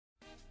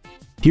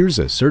Here's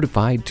a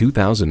certified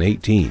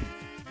 2018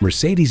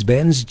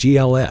 Mercedes-Benz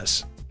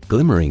GLS.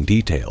 Glimmering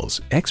details,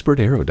 expert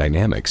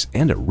aerodynamics,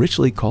 and a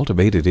richly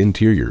cultivated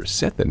interior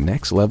set the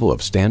next level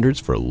of standards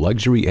for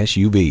luxury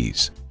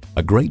SUVs.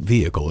 A great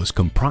vehicle is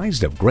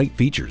comprised of great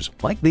features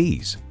like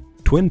these: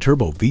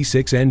 twin-turbo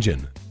V6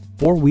 engine,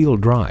 four-wheel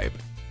drive,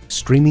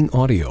 streaming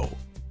audio,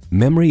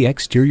 memory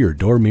exterior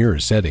door mirror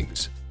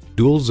settings,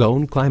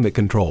 dual-zone climate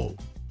control,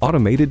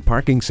 automated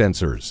parking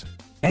sensors,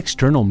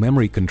 external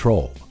memory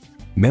control,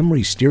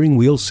 memory steering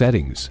wheel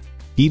settings,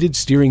 heated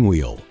steering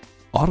wheel,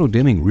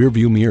 auto-dimming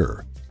rearview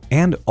mirror,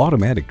 and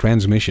automatic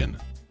transmission.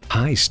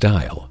 High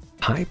style,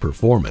 high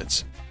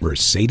performance,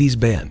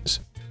 Mercedes-Benz.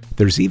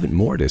 There's even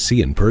more to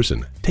see in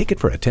person. Take it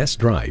for a test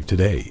drive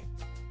today.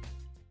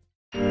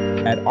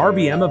 At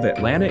RBM of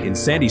Atlanta in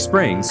Sandy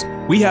Springs,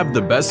 we have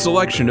the best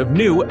selection of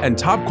new and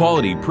top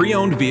quality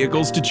pre-owned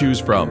vehicles to choose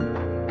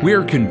from. We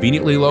are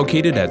conveniently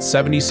located at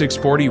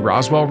 7640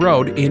 Roswell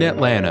Road in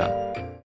Atlanta.